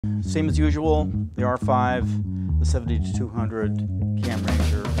Same as usual, the R5, the 70-200 cam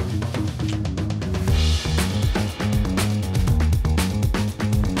ranger.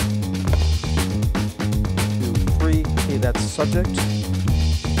 Two, three, okay, that's subject.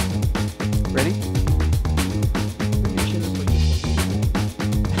 Ready?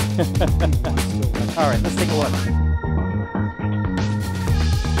 All right, let's take a look.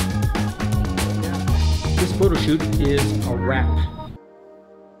 This photo shoot is a wrap.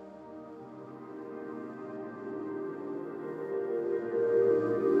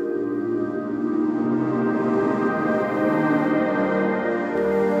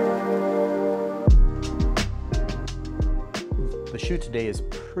 The shoot today is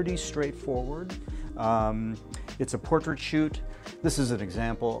pretty straightforward. It's a portrait shoot. This is an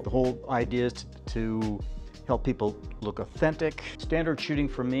example. The whole idea is to help people look authentic. Standard shooting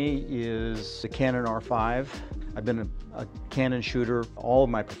for me is the Canon R5. I've been a Canon shooter all of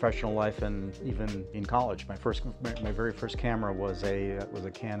my professional life and even in college. My very first camera was a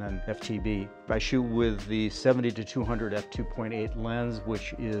Canon FTB. I shoot with the 70-200 f2.8 lens,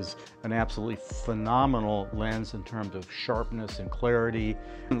 which is an absolutely phenomenal lens in terms of sharpness and clarity.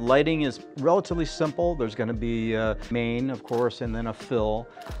 And lighting is relatively simple. There's going to be a main, of course, and then a fill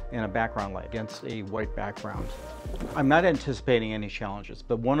and a background light against a white background. I'm not anticipating any challenges,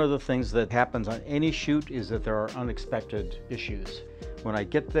 but one of the things that happens on any shoot is that there are unexpected issues. When I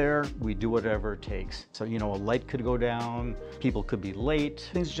get there, we do whatever it takes. So, you know, a light could go down, people could be late,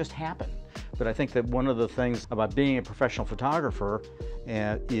 things just happen. But I think that one of the things about being a professional photographer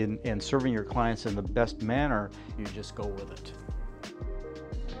and serving your clients in the best manner, you just go with it.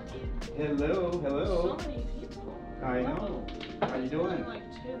 Hello, hello. So many people. I know. How you doing? Like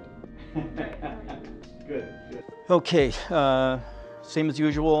two. Good, good. Okay, same as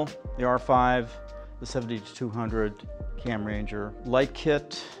usual, the R5, the 70-200 cam ranger. Light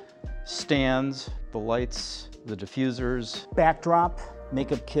kit, stands, the lights, the diffusers, backdrop,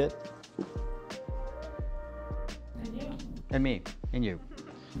 makeup kit. And you. And me, and you.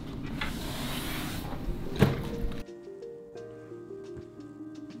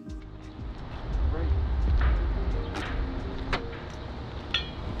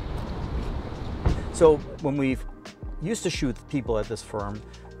 So when we used to shoot people at this firm,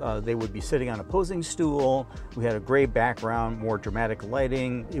 they would be sitting on a posing stool. We had a gray background, more dramatic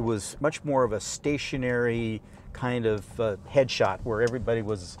lighting. It was much more of a stationary kind of headshot where everybody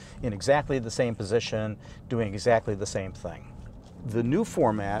was in exactly the same position, doing exactly the same thing. The new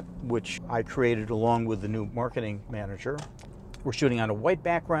format, which I created along with the new marketing manager, we're shooting on a white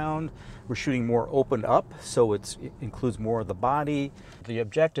background. We're shooting more opened up, so it includes more of the body. The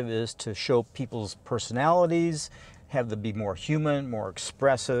objective is to show people's personalities, have them be more human, more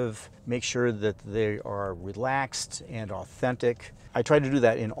expressive, make sure that they are relaxed and authentic. I try to do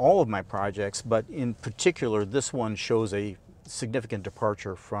that in all of my projects, but in particular, this one shows a significant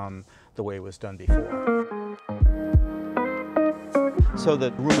departure from the way it was done before. So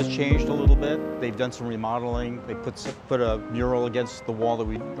the room has changed a little bit. They've done some remodeling. They put a mural against the wall that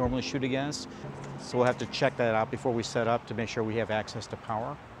we normally shoot against. So we'll have to check that out before we set up to make sure we have access to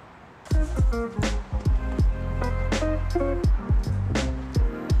power.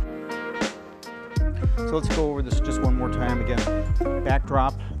 So let's go over this just one more time again.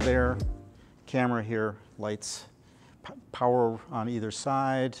 Backdrop there, camera here, lights, power on either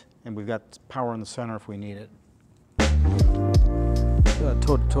side, and we've got power in the center if we need it.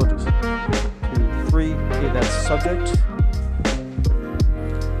 Two, three, okay, that's subject.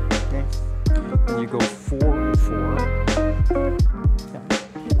 Okay, then you go 4 and 4.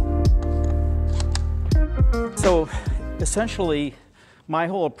 Yeah. So essentially, my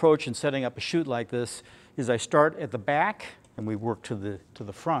whole approach in setting up a shoot like this is I start at the back and we work to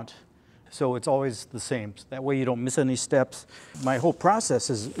the front. So it's always the same. That way you don't miss any steps. My whole process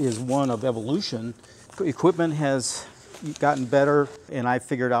is one of evolution. Equipment has gotten better, and I've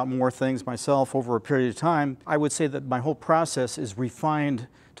figured out more things myself over a period of time. I would say that my whole process is refined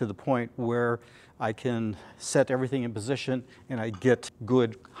to the point where I can set everything in position and I get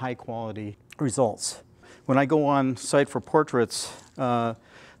good, high quality results. When I go on site for portraits,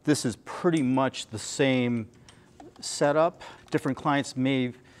 this is pretty much the same setup. Different clients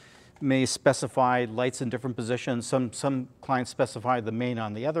may specify lights in different positions. Some clients specify the main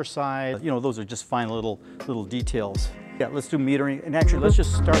on the other side. You know, those are just fine little details. Yeah, let's do metering. And actually, let's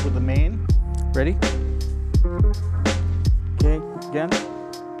just start with the main. Ready? Okay, again.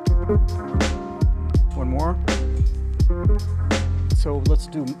 One more. So let's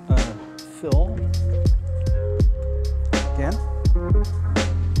do fill. Again.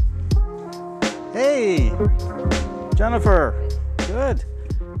 Hey, Jennifer. Good.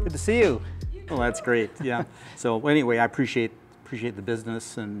 Good to see you. Well, that's great. Yeah. So anyway, I appreciate the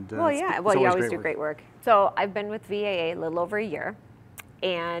business and. Well, yeah. Well, you always do great work. So I've been with VAA a little over a year,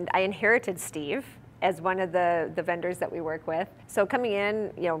 and I inherited Steve as one of the vendors that we work with. So coming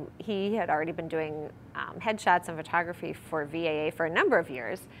in, you know, he had already been doing headshots and photography for VAA for a number of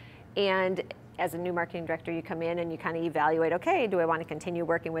years, and as a new marketing director, you come in and you kind of evaluate, okay, do I want to continue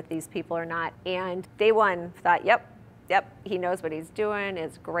working with these people or not? And day one, thought, yep, he knows what he's doing,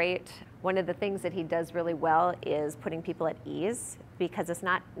 is great. One of the things that he does really well is putting people at ease, because it's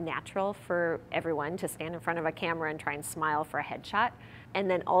not natural for everyone to stand in front of a camera and try and smile for a headshot. And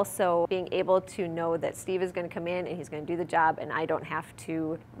then also being able to know that Steve is going to come in and he's going to do the job, and I don't have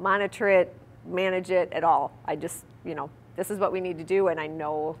to monitor it, manage it at all. I just, you know, this is what we need to do, and I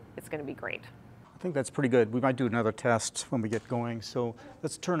know it's going to be great. I think that's pretty good. We might do another test when we get going. So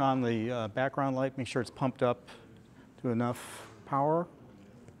let's turn on the background light, make sure it's pumped up to enough power.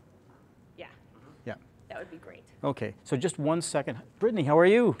 Yeah. Yeah. That would be great. Okay, so just 1 second. Brittany, how are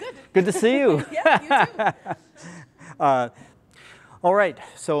you? Good. Good to see you. Yeah, you too. All right,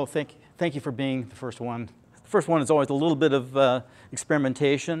 so thank you for being the first one. The first one is always a little bit of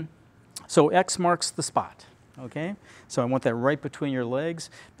experimentation. So X marks the spot. Okay, so I want that right between your legs.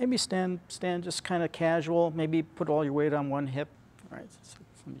 Maybe stand just kind of casual. Maybe put all your weight on one hip. All right, so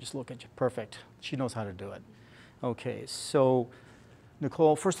let me just look at you. Perfect. She knows how to do it. Okay, so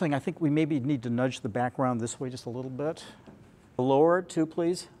Nicole, first thing, I think we maybe need to nudge the background this way just a little bit. Lower too,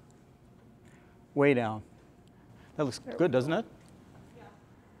 please. Way down. That looks good, doesn't it? Yeah.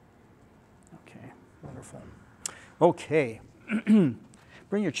 Okay, wonderful. Okay.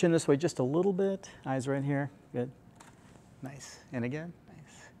 Bring your chin this way just a little bit. Eyes right here. Good. Nice. And again.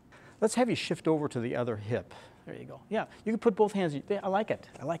 Nice. Let's have you shift over to the other hip. There you go. Yeah, you can put both hands. I like it.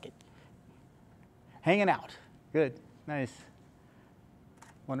 I like it. Hanging out. Good. Nice.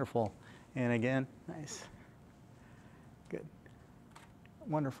 Wonderful. And again. Nice. Good.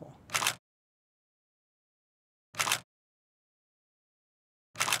 Wonderful.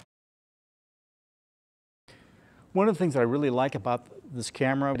 One of the things that I really like about this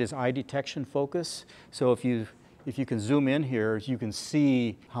camera is eye detection focus. So if you can zoom in here, you can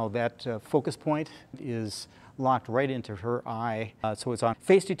see how that focus point is locked right into her eye. So it's on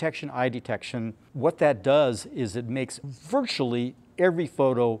face detection, eye detection. What that does is it makes virtually every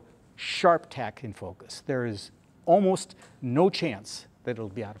photo sharp tack in focus. There is almost no chance that it'll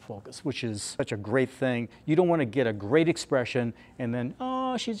be out of focus, which is such a great thing. You don't want to get a great expression and then,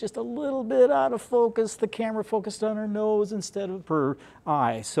 oh, she's just a little bit out of focus. The camera focused on her nose instead of her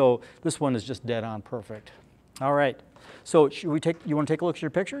eye. So this one is just dead on perfect. All right. So you want to take a look at your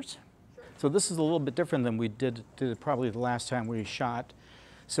pictures? Sure. So this is a little bit different than we did probably the last time we shot.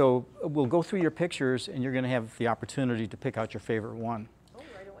 So we'll go through your pictures and you're going to have the opportunity to pick out your favorite one. Oh,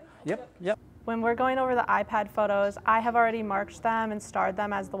 right away? Yep. When we're going over the iPad photos, I have already marked them and starred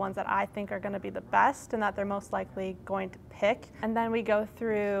them as the ones that I think are going to be the best and that they're most likely going to pick. And then we go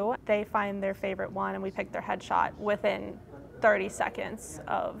through, they find their favorite one, and we pick their headshot within 30 seconds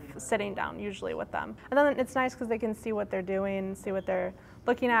of sitting down, usually with them. And then it's nice because they can see what they're doing, see what they're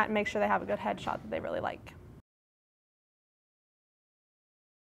looking at, and make sure they have a good headshot that they really like.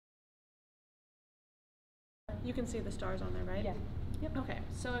 You can see the stars on there, right? Yeah. Yep. Okay,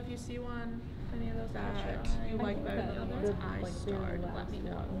 so if you see one, any of those that you like better than the ones I starred, let me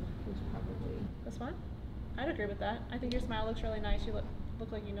know. This one? I'd agree with that. I think your smile looks really nice. You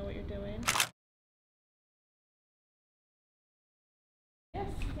look like you know what you're doing. Yes,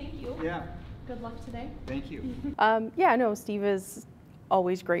 thank you. Yeah. Good luck today. Thank you. Yeah, no, Steve is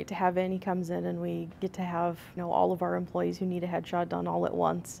always great to have in. He comes in and we get to have, you know, all of our employees who need a headshot done all at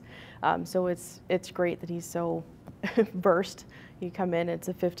once. So it's great that he's so versed. You come in, it's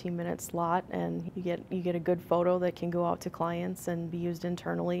a 15-minute slot, and you get a good photo that can go out to clients and be used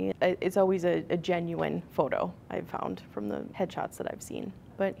internally. It's always a genuine photo, I've found, from the headshots that I've seen.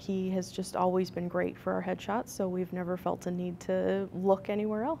 But he has just always been great for our headshots, so we've never felt a need to look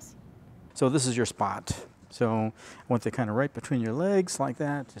anywhere else. So this is your spot. So I want to kind of right between your legs like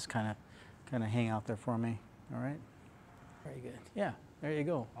that. Just kind of hang out there for me. All right. Very good. Yeah. There you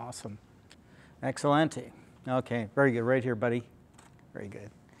go. Awesome. Excellent. Okay. Very good. Right here, buddy. Very good.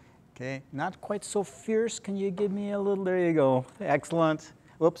 Okay. Not quite so fierce. Can you give me a little? There you go. Excellent.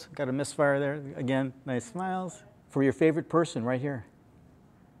 Whoops. Got a misfire there. Again. Nice smiles. For your favorite person, right here.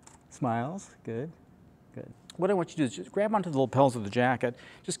 Smiles. Good. Good. What I want you to do is just grab onto the lapels of the jacket,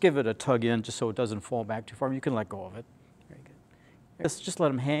 just give it a tug in just so it doesn't fall back too far. You can let go of it. Very good. Just let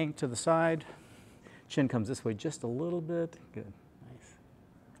them hang to the side. Chin comes this way just a little bit. Good. Nice.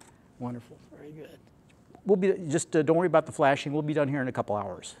 Wonderful. Very good. we'll be, just don't worry about the flashing. We'll be done here in a couple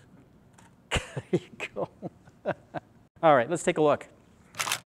hours. There you go. All right, let's take a look.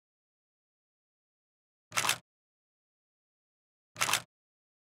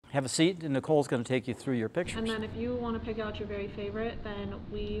 Have a seat, and Nicole's going to take you through your pictures. And then if you want to pick out your very favorite, then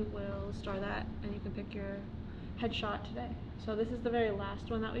we will star that, and you can pick your headshot today. So this is the very last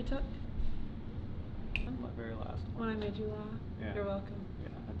one that we took. My very last one. When I made you laugh. Yeah. You're welcome. Yeah,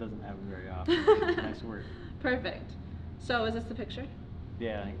 that doesn't happen very often. Nice work. Perfect. So is this the picture?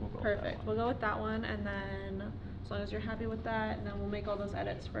 Yeah, I think we'll go with Perfect. that one. We'll go with that one, and then as long as you're happy with that, and then we'll make all those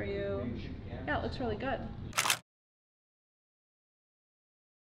edits for you. Yeah, it looks really good.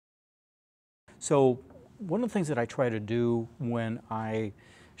 So one of the things that I try to do when I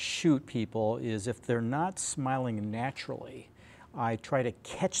shoot people is if they're not smiling naturally, I try to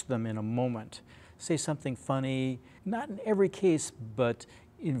catch them in a moment. Say something funny, not in every case, but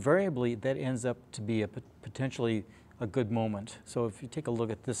invariably that ends up to be a potentially a good moment. So if you take a look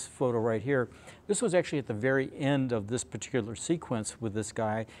at this photo right here, this was actually at the very end of this particular sequence with this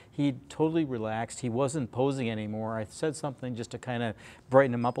guy. He totally relaxed. He wasn't posing anymore. I said something just to kind of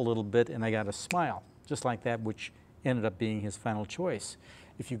brighten him up a little bit, and I got a smile, just like that, which ended up being his final choice.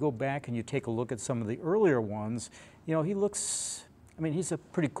 If you go back and you take a look at some of the earlier ones, you know, he looks, I mean, he's a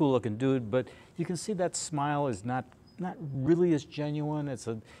pretty cool looking dude, but you can see that smile is not really as genuine.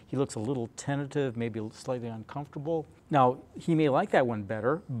 He looks a little tentative, maybe slightly uncomfortable. Now, he may like that one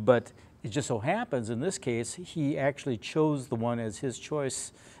better, but it just so happens in this case, he actually chose the one as his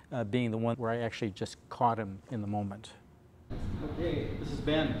choice, being the one where I actually just caught him in the moment. Okay, this is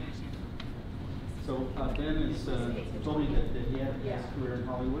Ben. So Ben is told me that he had his career in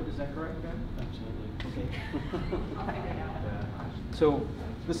Hollywood. Is that correct, Ben? Absolutely. Okay. So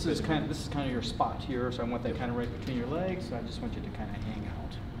this is kind of your spot here. So I want that kind of right between your legs. So I just want you to kind of hang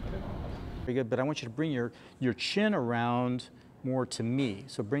out. Very good. But I want you to bring your chin around more to me.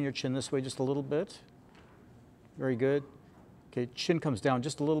 So bring your chin this way just a little bit. Very good. Okay, chin comes down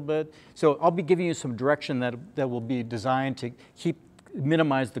just a little bit. So I'll be giving you some direction that will be designed to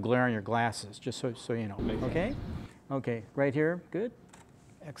minimize the glare on your glasses, just so you know. Okay? Okay, right here. Good.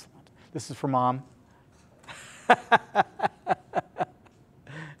 Excellent. This is for Mom.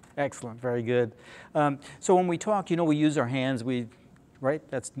 Excellent, very good. So when we talk, you know, we use our hands, right?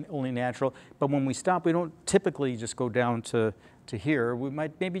 That's only natural. But when we stop, we don't typically just go down to here. We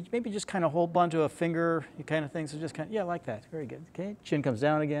might maybe just kind of hold onto a finger kind of thing. So just kind of, yeah, like that. Very good. Okay, chin comes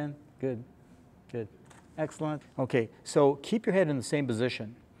down again. Good, good. Excellent. Okay, so keep your head in the same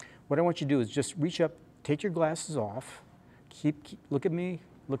position. What I want you to do is just reach up, take your glasses off, look at me,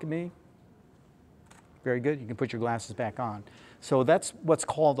 look at me. Very good. You can put your glasses back on. So that's what's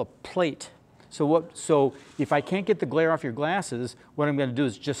called a plate. So if I can't get the glare off your glasses, what I'm going to do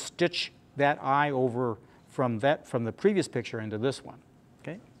is just stitch that eye over from the previous picture into this one.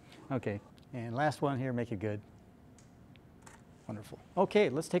 Okay? Okay. And last one here, make it good. Wonderful. Okay,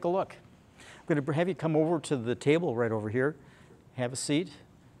 let's take a look. I'm going to have you come over to the table right over here. Have a seat.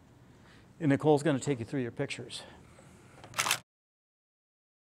 And Nicole's going to take you through your pictures.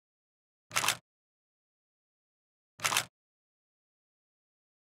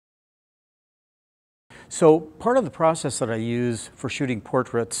 So part of the process that I use for shooting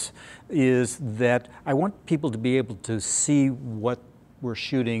portraits is that I want people to be able to see what we're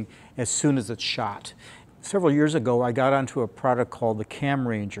shooting as soon as it's shot. Several years ago, I got onto a product called the Cam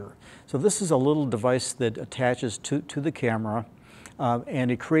Ranger. So this is a little device that attaches to the camera, and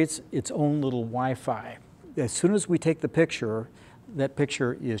it creates its own little Wi-Fi. As soon as we take the picture, that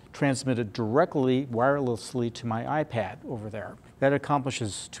picture is transmitted directly wirelessly to my iPad over there. That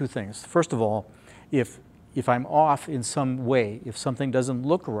accomplishes two things. First of all, if I'm off in some way, if something doesn't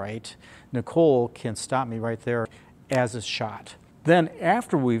look right, Nicole can stop me right there as it's shot. Then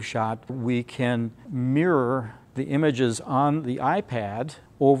after we've shot, we can mirror the images on the iPad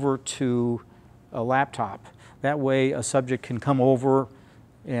over to a laptop. That way a subject can come over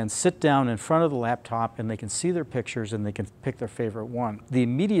and sit down in front of the laptop and they can see their pictures and they can pick their favorite one. The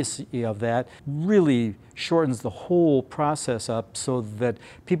immediacy of that really shortens the whole process up so that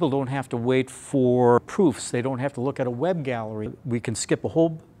people don't have to wait for proofs. They don't have to look at a web gallery. We can skip a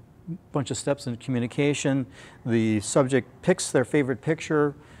whole bunch of steps in communication. The subject picks their favorite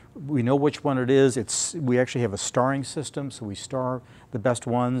picture. We know which one it is. We actually have a starring system, so we star the best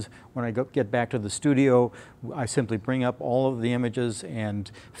ones. When I get back to the studio, I simply bring up all of the images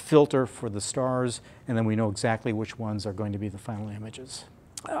and filter for the stars, and then we know exactly which ones are going to be the final images.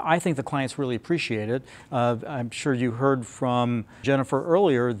 I think the clients really appreciate it. I'm sure you heard from Jennifer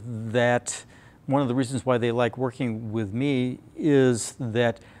earlier that one of the reasons why they like working with me is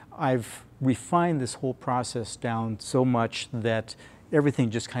that I've refined this whole process down so much that everything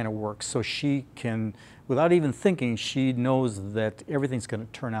just kind of works. So she can, without even thinking, she knows that everything's going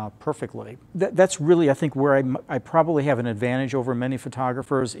to turn out perfectly. That's really, I think, where I probably have an advantage over many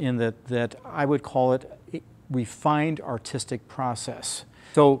photographers, in that I would call it a refined artistic process.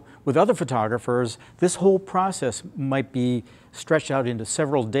 So with other photographers, this whole process might be stretched out into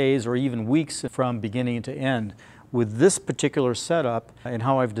several days or even weeks from beginning to end. With this particular setup and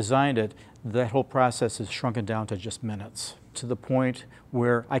how I've designed it, that whole process is shrunken down to just minutes, to the point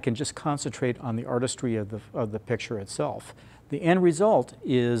where I can just concentrate on the artistry of the picture itself. The end result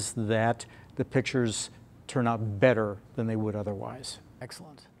is that the pictures turn out better than they would otherwise.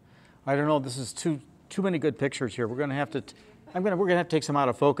 Excellent. I don't know, this is too many good pictures here. We're going to have to, we're going to have to take some out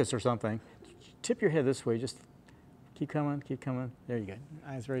of focus or something. Tip your head this way, just keep coming, keep coming. There you go.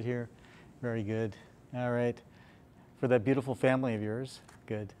 Eyes right here. Very good. All right. For that beautiful family of yours.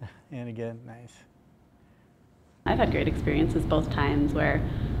 Good. And again, nice. I've had great experiences both times where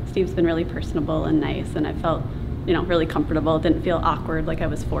Steve's been really personable and nice, and I felt, you know, really comfortable. Didn't feel awkward, like I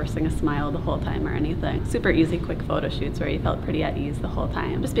was forcing a smile the whole time or anything. Super easy, quick photo shoots where you felt pretty at ease the whole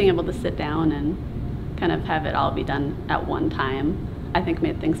time. Just being able to sit down and kind of have it all be done at one time, I think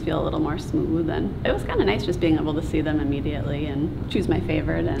made things feel a little more smooth, and it was kind of nice just being able to see them immediately and choose my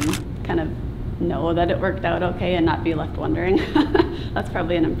favorite and kind of know that it worked out okay and not be left wondering. That's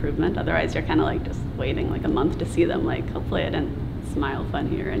probably an improvement. Otherwise you're kind of like just waiting like a month to see them, like hopefully I didn't smile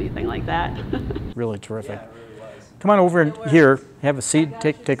funny or anything like that. Really terrific. Yeah, it really was. Come on over and here, have a seat,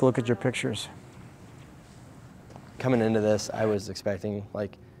 take a look at your pictures. Coming into this, I was expecting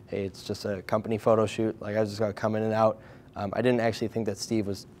like, hey, it's just a company photo shoot. Like I was just gonna come in and out. I didn't actually think that Steve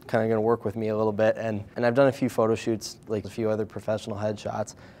was kind of going to work with me a little bit, and I've done a few photo shoots, like a few other professional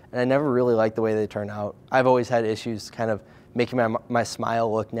headshots, and I never really liked the way they turn out. I've always had issues kind of making my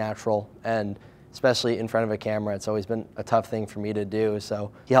smile look natural, and especially in front of a camera, it's always been a tough thing for me to do.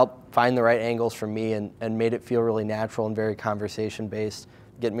 So he helped find the right angles for me and made it feel really natural and very conversation-based,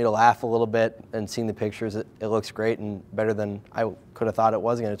 getting me to laugh a little bit, and seeing the pictures, it looks great and better than I could have thought it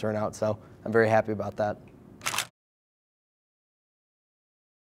was going to turn out, so I'm very happy about that.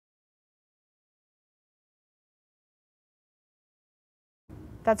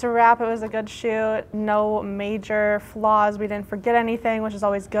 That's a wrap. It was a good shoot. No major flaws. We didn't forget anything, which is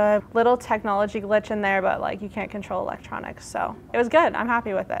always good. Little technology glitch in there, but like you can't control electronics. So it was good. I'm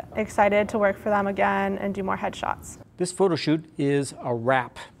happy with it. Excited to work for them again and do more headshots. This photo shoot is a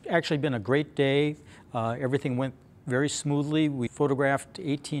wrap. Actually been a great day. Everything went very smoothly. We photographed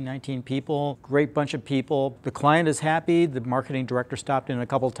 18, 19 people, great bunch of people. The client is happy. The marketing director stopped in a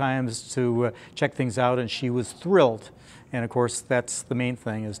couple times to check things out, and she was thrilled. And of course, that's the main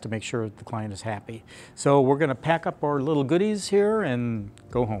thing, is to make sure the client is happy. So we're going to pack up our little goodies here and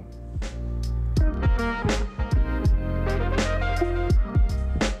go home.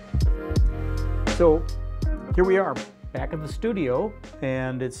 So here we are, back in the studio,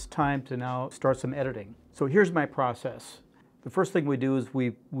 and it's time to now start some editing. So here's my process. The first thing we do is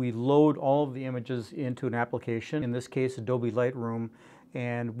we load all of the images into an application, in this case Adobe Lightroom,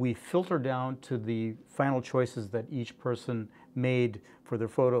 and we filter down to the final choices that each person made for their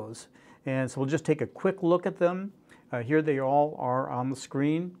photos. And so we'll just take a quick look at them. Here they all are on the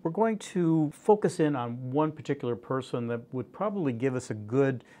screen. We're going to focus in on one particular person that would probably give us a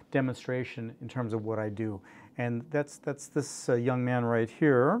good demonstration in terms of what I do. And that's this young man right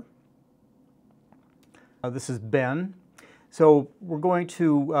here. This is Ben. So we're going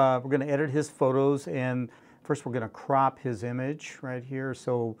to edit his photos, and first we're going to crop his image right here.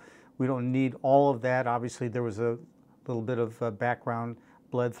 So we don't need all of that. Obviously there was a little bit of background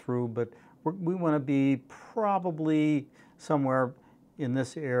bled through, but we want to be probably somewhere in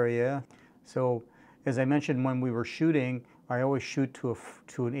this area. So as I mentioned when we were shooting, I always shoot to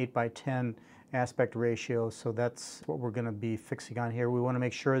an 8:10 aspect ratio, so that's what we're going to be fixing on here. We want to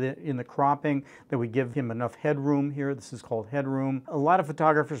make sure that in the cropping that we give him enough headroom here. This is called headroom. A lot of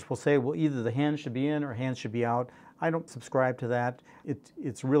photographers will say, well, either the hands should be in or hands should be out. I don't subscribe to that.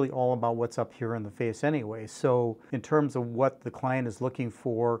 It's really all about what's up here in the face anyway. So in terms of what the client is looking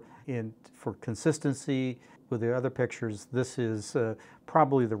for for consistency with the other pictures, this is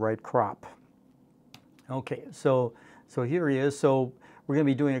probably the right crop. Okay, so here he is. So we're going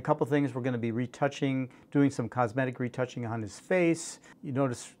to be doing a couple things. We're going to be retouching, doing some cosmetic retouching on his face. You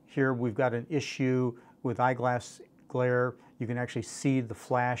notice here we've got an issue with eyeglass glare. You can actually see the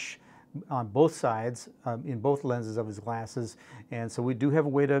flash on both sides, in both lenses of his glasses, and so we do have a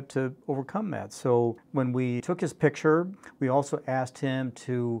way to overcome that. So when we took his picture, we also asked him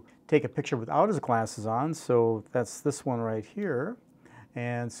to take a picture without his glasses on, so that's this one right here.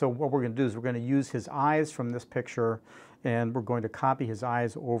 And so what we're going to do is we're going to use his eyes from this picture, and we're going to copy his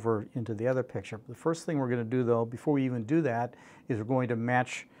eyes over into the other picture. The first thing we're going to do, though, before we even do that, is we're going to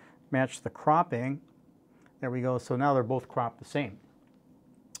match the cropping. There we go. So now they're both cropped the same.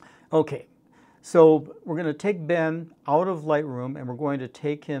 Okay. So we're going to take Ben out of Lightroom, and we're going to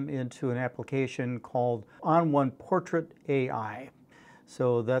take him into an application called On1 Portrait AI.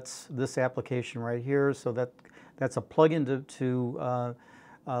 So that's this application right here. So that's a plug-in to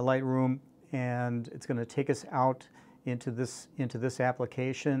Lightroom, and it's going to take us out into this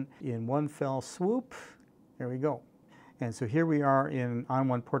application in one fell swoop. There we go. And so here we are in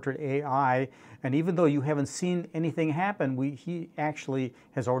On1 Portrait AI, and even though you haven't seen anything happen, he actually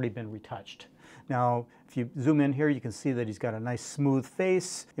has already been retouched. Now, if you zoom in here, you can see that he's got a nice smooth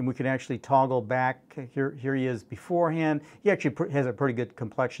face, and we can actually toggle back. Here he is beforehand. He actually has a pretty good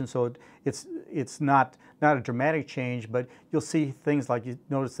complexion, so it's not a dramatic change, but you'll see things like, you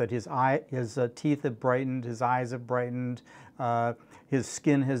notice that his teeth have brightened, his eyes have brightened, his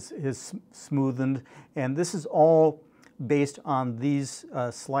skin has smoothened, and this is all based on these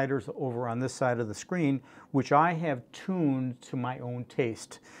sliders over on this side of the screen, which I have tuned to my own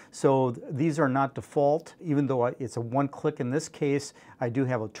taste. So these are not default, even though it's a one click in this case. I do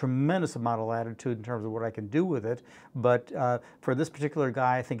have a tremendous amount of latitude in terms of what I can do with it, but for this particular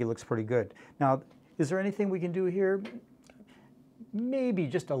guy, I think it looks pretty good. Now, is there anything we can do here? Maybe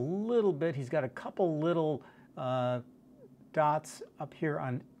just a little bit. He's got a couple little dots up here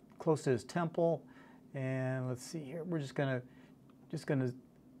on close to his temple. And let's see here, we're just gonna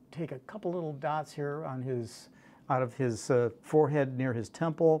take a couple little dots here on out of his forehead near his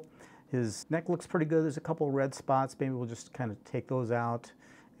temple. His neck looks pretty good. There's a couple red spots. Maybe we'll just kind of take those out.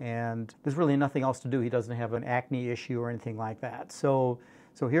 And there's really nothing else to do. He doesn't have an acne issue or anything like that. So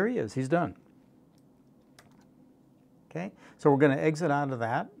here he is. He's done. Okay, so we're going to exit out of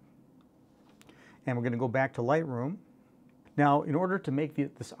that, and we're going to go back to Lightroom. Now, in order to make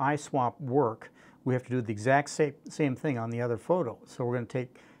this eye swap work, we have to do the exact same thing on the other photo. So we're going to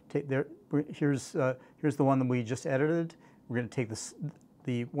here's the one that we just edited. We're going to take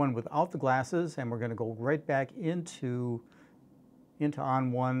the one without the glasses, and we're going to go right back into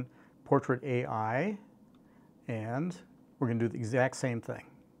On1 Portrait AI, and we're going to do the exact same thing.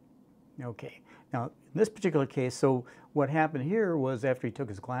 Okay. Now, in this particular case, so what happened here was after he took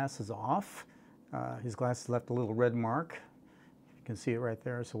his glasses off, his glasses left a little red mark. You can see it right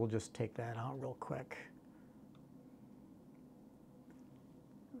there, so we'll just take that out real quick.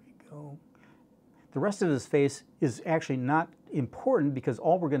 There we go. The rest of his face is actually not important because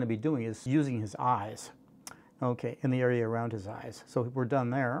all we're going to be doing is using his eyes. Okay, in the area around his eyes. So we're done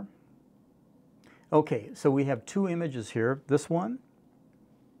there. Okay, so we have two images here, this one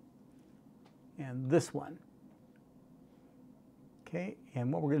and this one. Okay,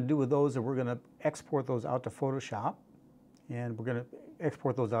 and what we're going to do with those is we're going to export those out to Photoshop. And we're going to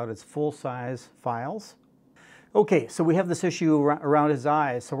export those out as full-size files. Okay, so we have this issue around his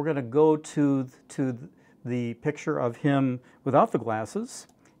eyes. So we're going to go to the picture of him without the glasses,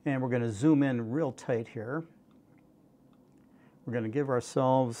 and we're going to zoom in real tight here. We're going to give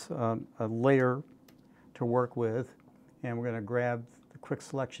ourselves a layer to work with, and we're going to grab the quick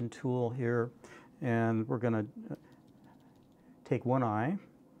selection tool here, and we're going to take one eye,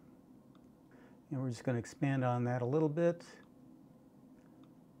 and we're just going to expand on that a little bit.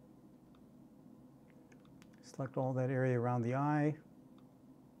 Select all that area around the eye.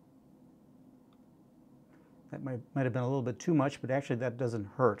 That might have been a little bit too much, but actually that doesn't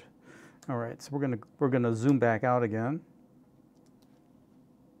hurt. All right, so we're gonna zoom back out again.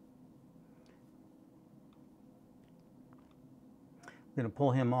 We're going to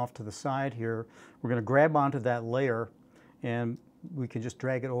pull him off to the side here. We're going to grab onto that layer, and we can just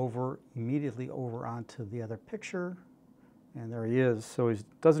drag it immediately over onto the other picture. And there he is. So he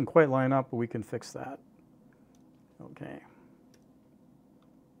doesn't quite line up, but we can fix that. Okay.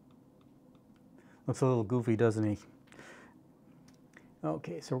 Looks a little goofy, doesn't he?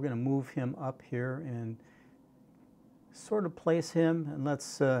 Okay, so we're going to move him up here and sort of place him, and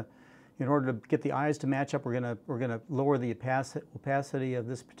let's, in order to get the eyes to match up, we're going to lower the opacity of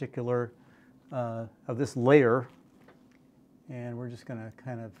this particular of this layer, and we're just going to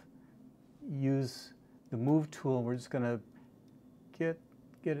kind of use the move tool. We're just going to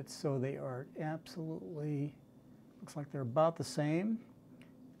get it so they are absolutely, looks like they're about the same.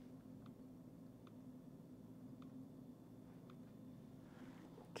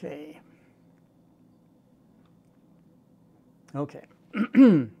 Okay. Okay.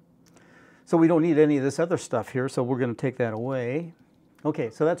 So we don't need any of this other stuff here, so we're going to take that away. Okay,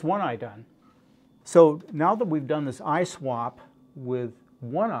 so that's one eye done. So now that we've done this eye swap with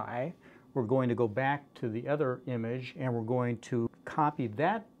one eye, we're going to go back to the other image and we're going to copy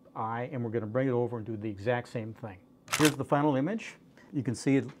that eye and we're going to bring it over and do the exact same thing. Here's the final image. You can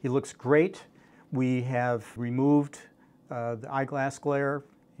see he looks great. We have removed the eyeglass glare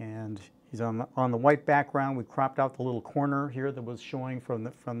and he's on the white background. We cropped out the little corner here that was showing from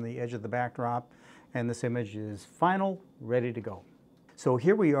the edge of the backdrop, and this image is final, ready to go. So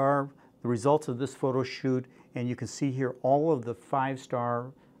here we are, the results of this photo shoot, and you can see here all of the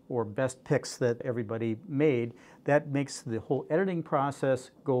 5-star or best picks that everybody made. That makes the whole editing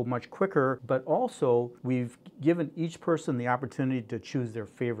process go much quicker, but also we've given each person the opportunity to choose their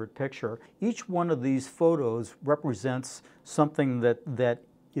favorite picture. Each one of these photos represents something that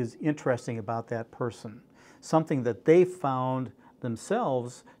is interesting about that person, something that they found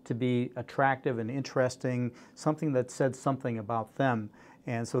themselves to be attractive and interesting, something that said something about them.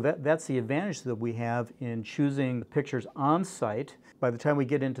 And so that's the advantage that we have in choosing the pictures on site. By the time we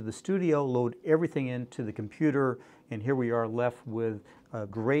get into the studio, load everything into the computer, and here we are left with a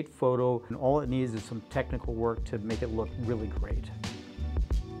great photo, and all it needs is some technical work to make it look really great.